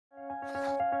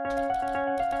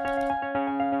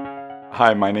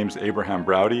Hi, my name is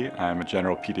Broudy. I'm a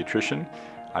general pediatrician.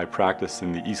 I practice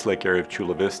in the East Lake area of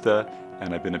Chula Vista,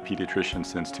 and I've been a pediatrician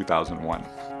since 2001.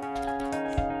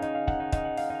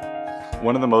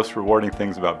 One of the most rewarding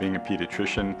things about being a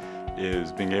pediatrician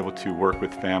is being able to work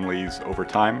with families over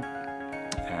time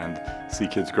and see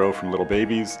kids grow from little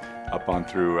babies up on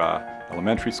through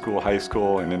elementary school, high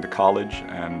school, and into college,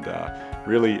 and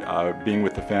really being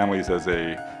with the families as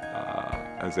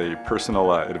a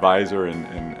personal advisor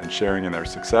and sharing in their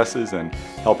successes and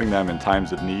helping them in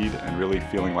times of need and really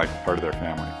feeling like part of their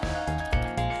family.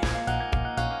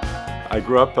 I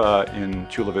grew up in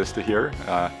Chula Vista here,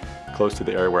 close to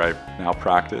the area where I now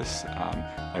practice.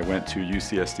 I went to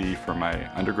UCSD for my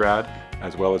undergrad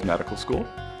as well as medical school.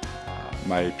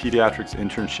 My pediatrics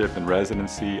internship and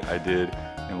residency I did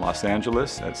in Los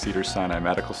Angeles at Cedars-Sinai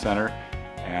Medical Center,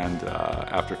 and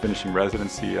after finishing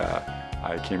residency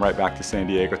I came right back to San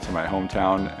Diego, to my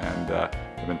hometown, and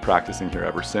I've been practicing here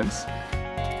ever since.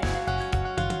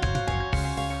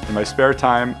 In my spare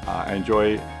time, I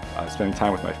enjoy spending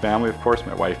time with my family, of course,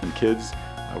 my wife and kids.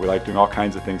 We like doing all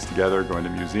kinds of things together, going to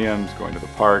museums, going to the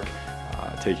park,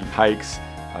 taking hikes,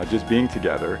 just being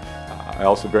together. I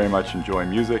also very much enjoy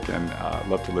music and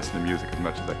love to listen to music as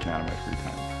much as I can in my free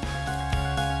time.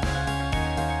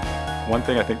 One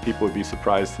thing I think people would be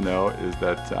surprised to know is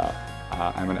that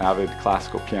I'm an avid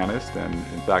classical pianist, and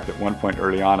in fact at one point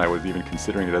early on I was even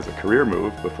considering it as a career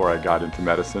move before I got into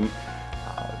medicine.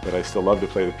 But I still love to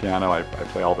play the piano. I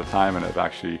play all the time, and I've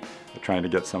actually trying to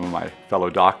get some of my fellow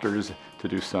doctors to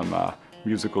do some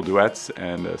musical duets,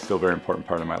 and it's still a very important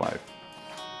part of my life.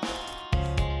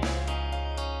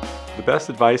 The best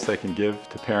advice I can give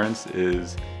to parents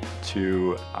is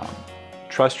to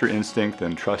trust your instinct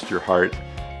and trust your heart,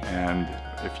 and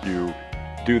if you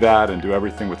do that and do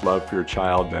everything with love for your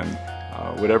child, then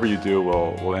whatever you do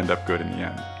will end up good in the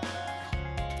end.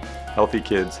 Healthy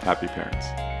kids, happy parents.